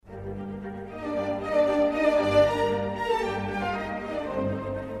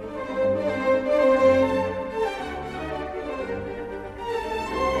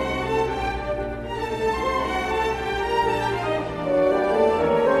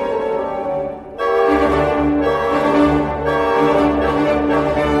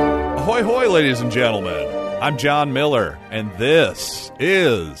ladies and gentlemen. I'm John Miller, and this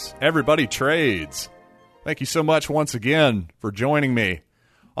is Everybody Trades. Thank you so much once again for joining me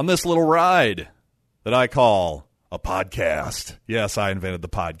on this little ride that I call a podcast. Yes, I invented the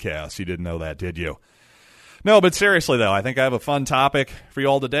podcast. You didn't know that, did you? No, but seriously, though, I think I have a fun topic for you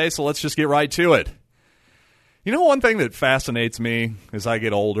all today, so let's just get right to it. You know, one thing that fascinates me as I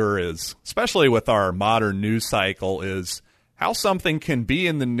get older is, especially with our modern news cycle, is how something can be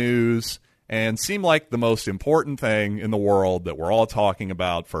in the news and seem like the most important thing in the world that we're all talking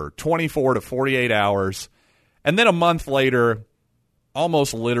about for 24 to 48 hours, and then a month later,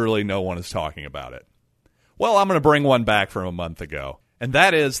 almost literally no one is talking about it. Well, I'm going to bring one back from a month ago, and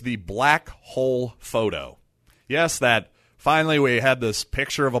that is the black hole photo. Yes, that finally we had this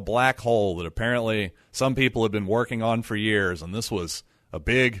picture of a black hole that apparently some people have been working on for years, and this was a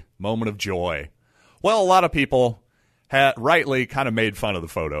big moment of joy. Well, a lot of people had rightly kind of made fun of the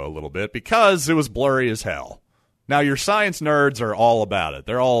photo a little bit because it was blurry as hell. Now, your science nerds are all about it.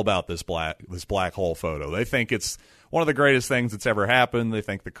 They're all about this black hole photo. They think it's one of the greatest things that's ever happened. They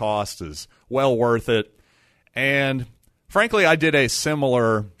think the cost is well worth it. And frankly, I did a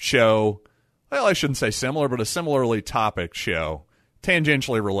similar show. Well, I shouldn't say similar, but a similarly topic show,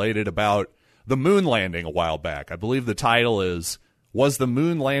 tangentially related, about the moon landing a while back. I believe the title is, Was the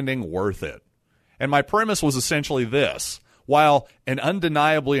Moon Landing Worth It? And my premise was essentially this. While an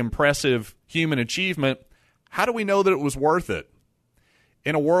undeniably impressive human achievement, how do we know that it was worth it?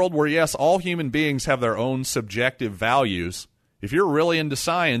 In a world where, yes, all human beings have their own subjective values, if you're really into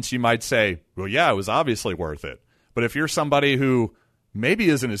science, you might say, well, yeah, it was obviously worth it. But if you're somebody who maybe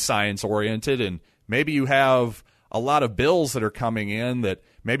isn't as science-oriented and maybe you have a lot of bills that are coming in that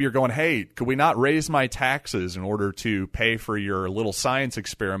maybe you're going, hey, could we not raise my taxes in order to pay for your little science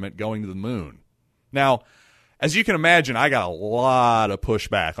experiment going to the moon? Now, as you can imagine, I got a lot of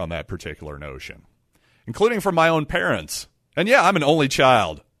pushback on that particular notion, including from my own parents. And yeah, I'm an only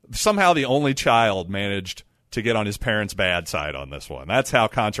child. Somehow the only child managed to get on his parents' bad side on this one. That's how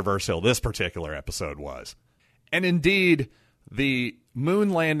controversial this particular episode was. And indeed, the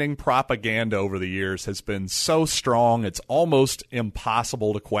moon landing propaganda over the years has been so strong, it's almost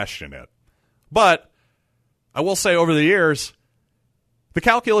impossible to question it. But I will say over the years, the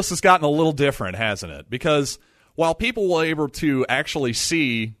calculus has gotten a little different, hasn't it? Because while people were able to actually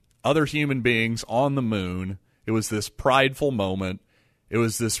see other human beings on the moon, it was this prideful moment. It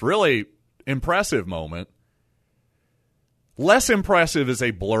was this really impressive moment. Less impressive is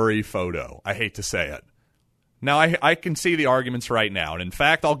a blurry photo. I hate to say it. Now, I can see the arguments right now, and in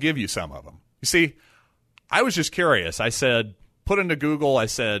fact, I'll give you some of them. You see, I was just curious. I said, put into Google, I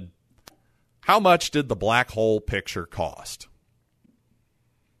said, how much did the black hole picture cost?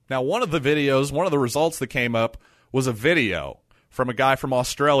 Now, one of the results that came up was a video from a guy from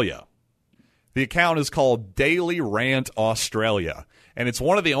Australia. The account is called Daily Rant Australia, and it's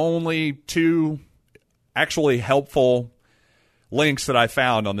one of the only two actually helpful links that I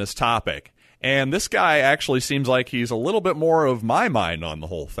found on this topic. And this guy actually seems like he's a little bit more of my mind on the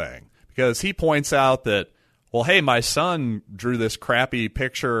whole thing, because he points out that, well, hey, my son drew this crappy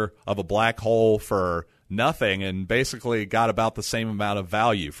picture of a black hole for nothing and basically got about the same amount of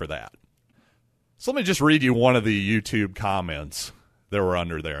value for that. So let me just read you one of the YouTube comments that were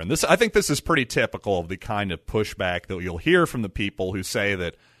under there. And this, I think this is pretty typical of the kind of pushback that you'll hear from the people who say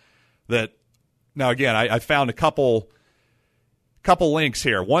that now, again, I found a couple links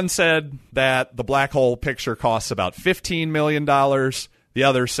here. One said that the black hole picture costs about $15 million. The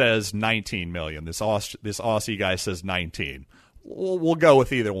other says $19 million. This Aussie guy says 19. We'll go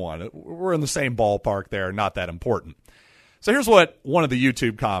with either one. We're in the same ballpark there, not that important. So here's what one of the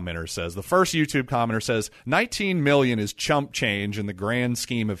YouTube commenters says. The first YouTube commenter says, 19 million is chump change in the grand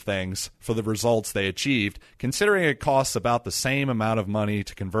scheme of things for the results they achieved, considering it costs about the same amount of money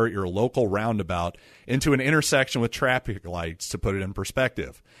to convert your local roundabout into an intersection with traffic lights, to put it in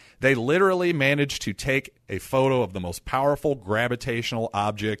perspective. They literally managed to take a photo of the most powerful gravitational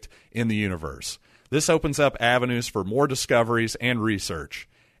object in the universe. This opens up avenues for more discoveries and research.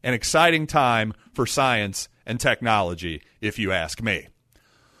 An exciting time for science and technology, if you ask me.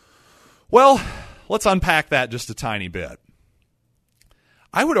 Well, let's unpack that just a tiny bit.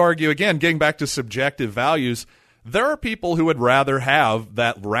 I would argue, again, getting back to subjective values, there are people who would rather have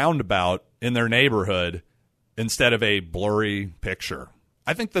that roundabout in their neighborhood instead of a blurry picture.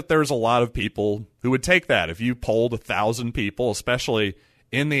 I think that there's a lot of people who would take that. If you polled 1,000 people, especially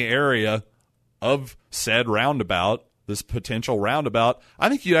in the area of said roundabout, this potential roundabout, I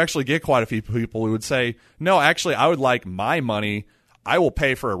think you'd actually get quite a few people who would say, no, actually, I would like my money. I will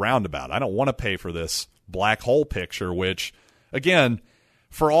pay for a roundabout. I don't want to pay for this black hole picture, which, again,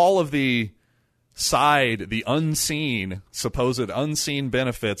 for all of the the unseen, supposed unseen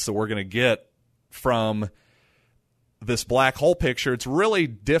benefits that we're going to get from this black hole picture, it's really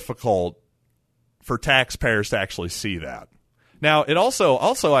difficult for taxpayers to actually see that. Now,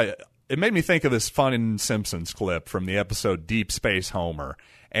 it made me think of this fun Simpsons clip from the episode Deep Space Homer.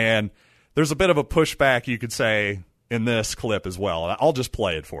 And there's a bit of a pushback, you could say, in this clip as well. I'll just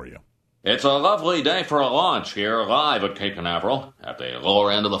play it for you. It's a lovely day for a launch here live at Cape Canaveral at the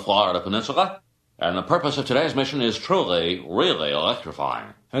lower end of the Florida Peninsula. And the purpose of today's mission is truly, really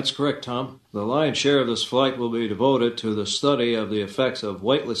electrifying. That's correct, Tom. The lion's share of this flight will be devoted to the study of the effects of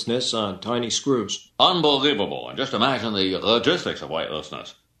weightlessness on tiny screws. Unbelievable. And just imagine the logistics of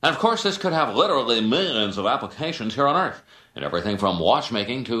weightlessness. And of course, this could have literally millions of applications here on Earth, and everything from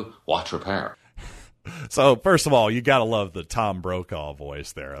watchmaking to watch repair. So, first of all, you got to love the Tom Brokaw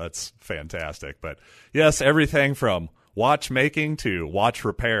voice there. That's fantastic. But yes, everything from watchmaking to watch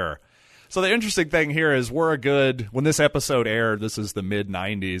repair. So the interesting thing here is when this episode aired, this is the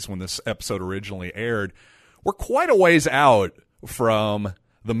mid-90s when this episode originally aired, we're quite a ways out from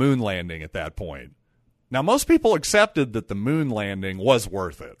the moon landing at that point. Now, most people accepted that the moon landing was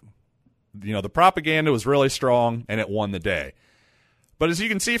worth it. You know, the propaganda was really strong, and it won the day. But as you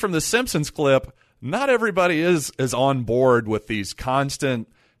can see from the Simpsons clip, not everybody is on board with these constant,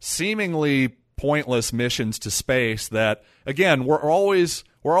 seemingly pointless missions to space that, again, we're always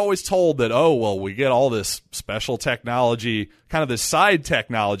told that, oh, well, we get all this special technology, kind of this side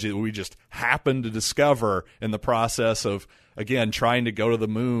technology that we just happen to discover in the process of, again, trying to go to the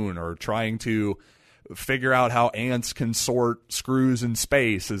moon or trying to figure out how ants can sort screws in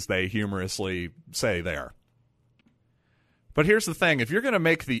space, as they humorously say there. But here's the thing. If you're going to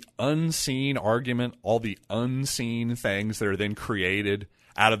make the unseen argument, all the unseen things that are then created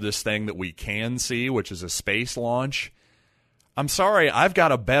out of this thing that we can see, which is a space launch, I'm sorry, I've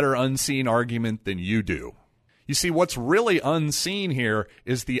got a better unseen argument than you do. You see, what's really unseen here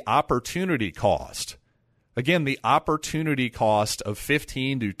is the opportunity cost. Again, the opportunity cost of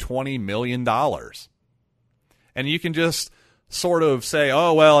 $15 to $20 million. And you can just sort of say,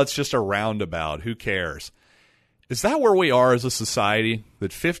 oh, well, it's just a roundabout. Who cares? Is that where we are as a society?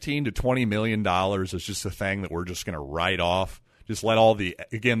 That $15 to $20 million is just a thing that we're just going to write off? Just let all the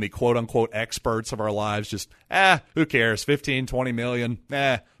quote-unquote experts of our lives just, who cares? 15, 20 million,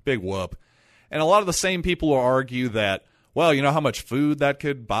 big whoop. And a lot of the same people will argue that, well, you know how much food that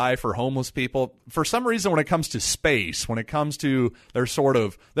could buy for homeless people? For some reason, when it comes to space, when it comes to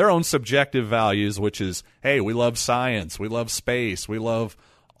their own subjective values, which is, hey, we love science, we love space, we love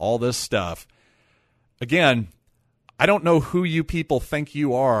all this stuff. Again, I don't know who you people think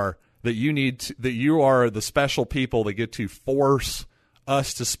you are, that you are the special people that get to force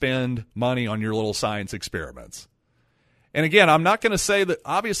us to spend money on your little science experiments. And again, I'm not going to say that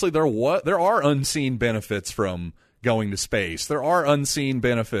obviously there are unseen benefits from going to space. There are unseen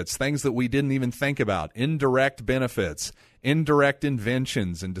benefits, things that we didn't even think about, indirect benefits, indirect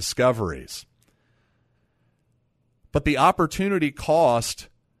inventions and discoveries. But the opportunity cost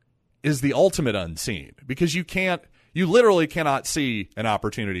is the ultimate unseen, because you literally cannot see an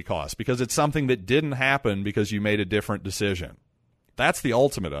opportunity cost because it's something that didn't happen because you made a different decision. That's the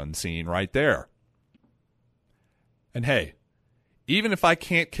ultimate unseen right there. And hey, even if I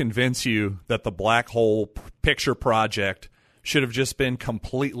can't convince you that the black hole picture project should have just been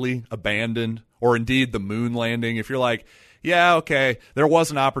completely abandoned, or indeed the moon landing, if you're like, yeah, okay, there was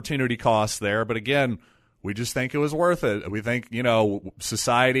an opportunity cost there, but again, we just think it was worth it. We think,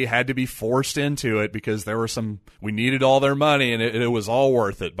 society had to be forced into it because we needed all their money, and it was all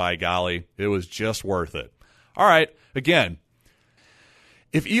worth it, by golly. It was just worth it. All right, again,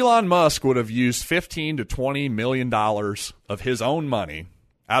 if Elon Musk would have used $15 to $20 million of his own money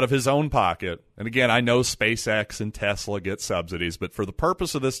out of his own pocket, and again, I know SpaceX and Tesla get subsidies, but for the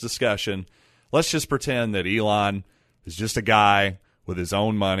purpose of this discussion, let's just pretend that Elon is just a guy with his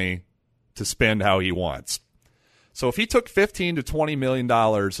own money to spend how he wants. So if he took $15 to $20 million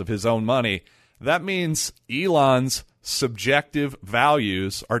of his own money, that means Elon's subjective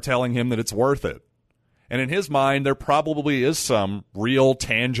values are telling him that it's worth it. And in his mind, there probably is some real,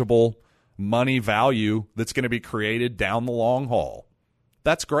 tangible money value that's going to be created down the long haul.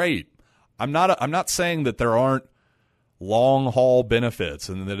 That's great. I'm not saying that there aren't long haul benefits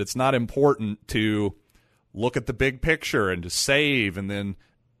and that it's not important to look at the big picture and to save and then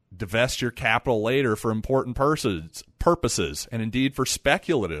divest your capital later for important purposes and indeed for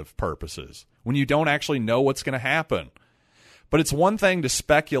speculative purposes when you don't actually know what's going to happen. But it's one thing to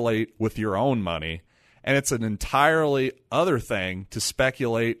speculate with your own money, and it's an entirely other thing to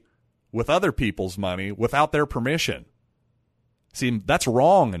speculate with other people's money without their permission. See, that's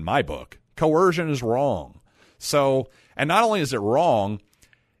wrong in my book. Coercion is wrong. So, and not only is it wrong,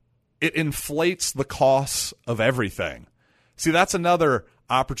 it inflates the costs of everything. See, that's another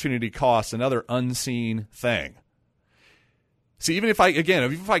opportunity cost, another unseen thing. See, even if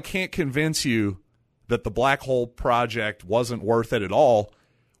I can't convince you that the black hole project wasn't worth it at all,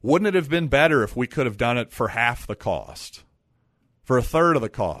 wouldn't it have been better if we could have done it for half the cost, for a third of the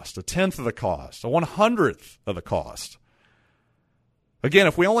cost, a tenth of the cost, a 100th of the cost? Again,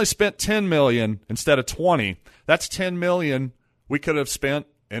 if we only spent $10 million instead of $20, that's $10 million we could have spent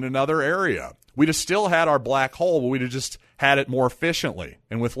in another area. We'd have still had our black hole, but we'd have just had it more efficiently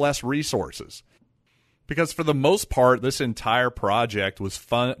and with less resources. Because for the most part, this entire project was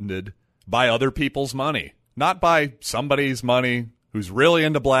funded by other people's money, not by somebody's money who's really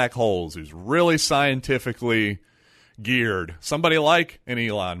into black holes, who's really scientifically geared, somebody like an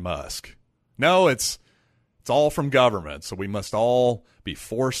Elon Musk. No, it's all from government, so we must all be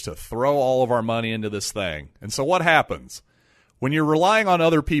forced to throw all of our money into this thing. And so what happens? When you're relying on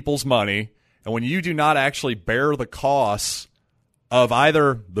other people's money, and when you do not actually bear the costs of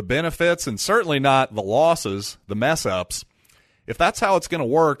either the benefits and certainly not the losses, the mess-ups, if that's how it's going to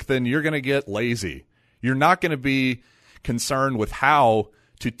work, then you're going to get lazy. You're not going to be concerned with how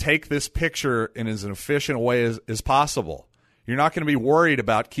to take this picture in as an efficient way as possible. You're not going to be worried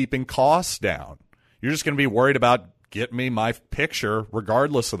about keeping costs down. You're just going to be worried about get me my picture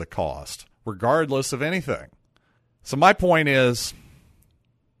regardless of the cost, regardless of anything. So my point is,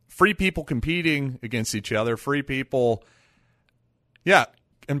 free people competing against each other, free people, yeah,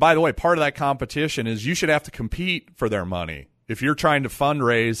 and by the way, part of that competition is you should have to compete for their money. If you're trying to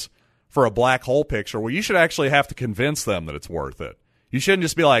fundraise for a black hole picture, well, you should actually have to convince them that it's worth it. You shouldn't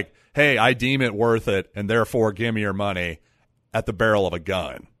just be like, hey, I deem it worth it, and therefore give me your money at the barrel of a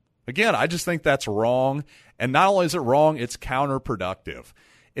gun. Again, I just think that's wrong, and not only is it wrong, it's counterproductive.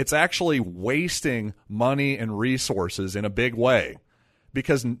 It's actually wasting money and resources in a big way,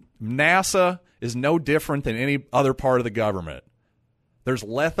 because NASA is no different than any other part of the government. There's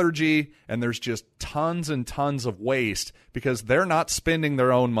lethargy and there's just tons and tons of waste because they're not spending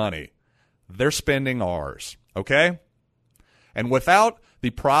their own money. They're spending ours, okay? And without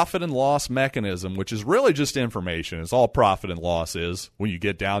the profit and loss mechanism, which is really just information, is all profit and loss is when you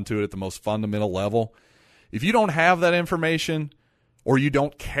get down to it at the most fundamental level, if you don't have that information or you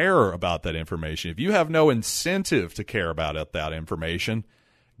don't care about that information, if you have no incentive to care about that information,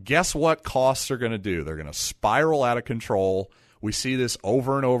 guess what costs are going to do? They're going to spiral out of control. We see this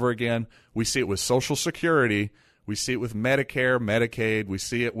over and over again. We see it with Social Security. We see it with Medicare, Medicaid. We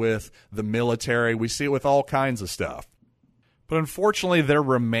see it with the military. We see it with all kinds of stuff. But unfortunately, there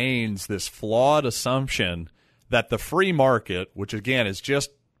remains this flawed assumption that the free market, which again is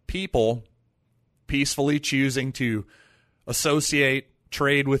just people peacefully choosing to associate,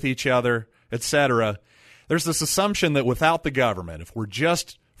 trade with each other, etc., there's this assumption that without the government, if we're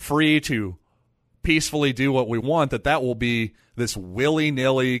just free to peacefully do what we want, that will be this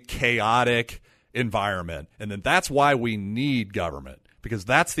willy-nilly, chaotic environment. And then that's why we need government, because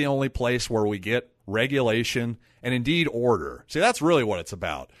that's the only place where we get regulation and indeed order. See, that's really what it's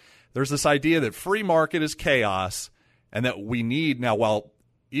about. There's this idea that free market is chaos and that we need, now while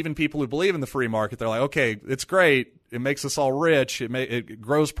even people who believe in the free market, they're like, okay, it's great. It makes us all rich. It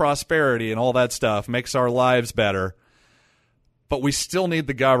grows prosperity and all that stuff, makes our lives better. But we still need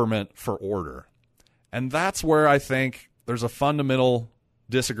the government for order. And that's where I think there's a fundamental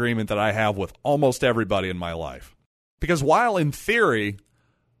disagreement that I have with almost everybody in my life. Because while in theory,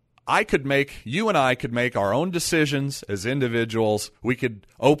 you and I could make our own decisions as individuals, we could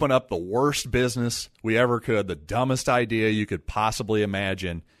open up the worst business we ever could, the dumbest idea you could possibly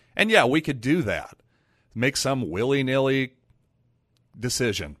imagine. And yeah, we could do that. Make some willy-nilly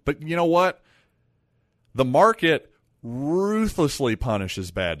decision. But you know what? The market ruthlessly punishes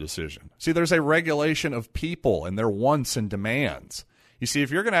bad decision. See, there's a regulation of people and their wants and demands. You see,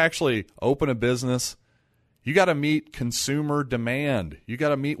 if you're going to actually open a business, you got to meet consumer demand. You got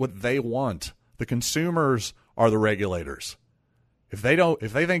to meet what they want. The consumers are the regulators. If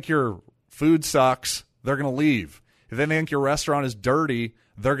they think your food sucks, they're going to leave. If they think your restaurant is dirty,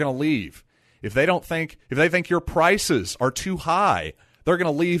 they're going to leave. If they think your prices are too high, they're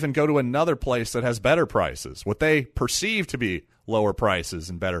going to leave and go to another place that has better prices, what they perceive to be lower prices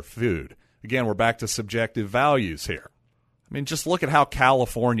and better food. Again, we're back to subjective values here. I mean, just look at how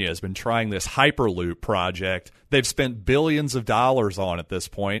California has been trying this Hyperloop project. They've spent billions of dollars on at this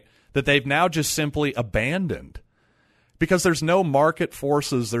point that they've now just simply abandoned because there's no market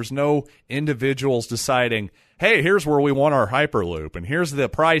forces. There's no individuals deciding, hey, here's where we want our Hyperloop and here's the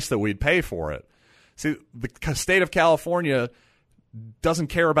price that we'd pay for it. See, the state of California doesn't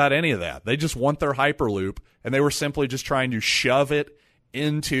care about any of that. They just want their Hyperloop, and they were simply just trying to shove it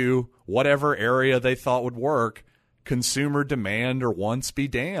into whatever area they thought would work. Consumer demand or wants be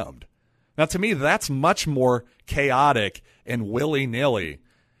damned. Now, to me, that's much more chaotic and willy-nilly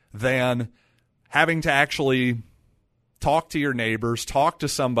than having to actually talk to your neighbors, talk to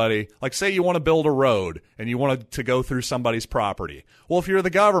somebody. Like, say you want to build a road and you want to go through somebody's property. Well, if you're the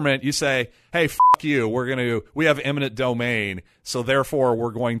government, you say, hey, fuck you, we have eminent domain, so therefore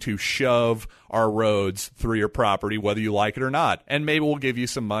we're going to shove our roads through your property, whether you like it or not. And maybe we'll give you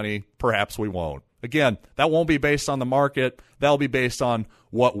some money, perhaps we won't. Again, that won't be based on the market. That'll be based on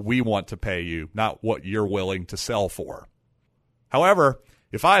what we want to pay you, not what you're willing to sell for. However,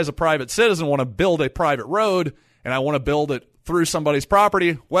 if I as a private citizen want to build a private road and I want to build it through somebody's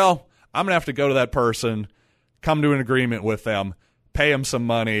property, well, I'm going to have to go to that person, come to an agreement with them, pay them some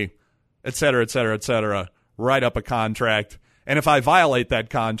money, et cetera, et cetera, et cetera, write up a contract. And if I violate that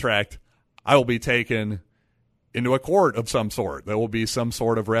contract, I will be taken into a court of some sort. There will be some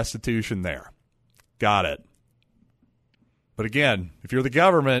sort of restitution there. Got it. But again, if you're the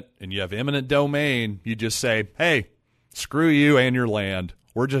government and you have eminent domain, you just say, hey, screw you and your land.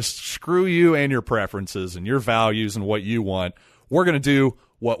 We're just screw you and your preferences and your values and what you want. We're going to do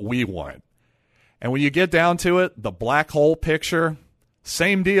what we want. And when you get down to it, the black hole picture,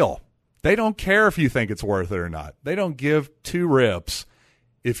 same deal. They don't care if you think it's worth it or not. They don't give two rips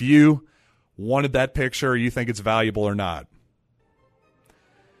if you wanted that picture or you think it's valuable or not.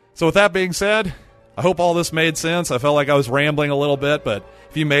 So with that being said, I hope all this made sense. I felt like I was rambling a little bit, but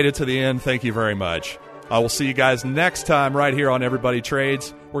if you made it to the end, thank you very much. I will see you guys next time right here on Everybody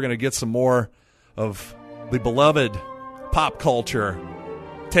Trades. We're going to get some more of the beloved pop culture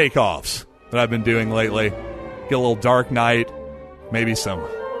takeoffs that I've been doing lately. Get a little Dark Knight, maybe some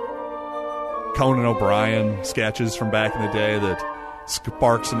Conan O'Brien sketches from back in the day that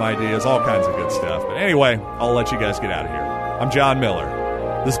spark some ideas, all kinds of good stuff. But anyway, I'll let you guys get out of here. I'm John Miller.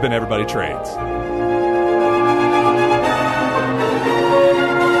 This has been Everybody Trades.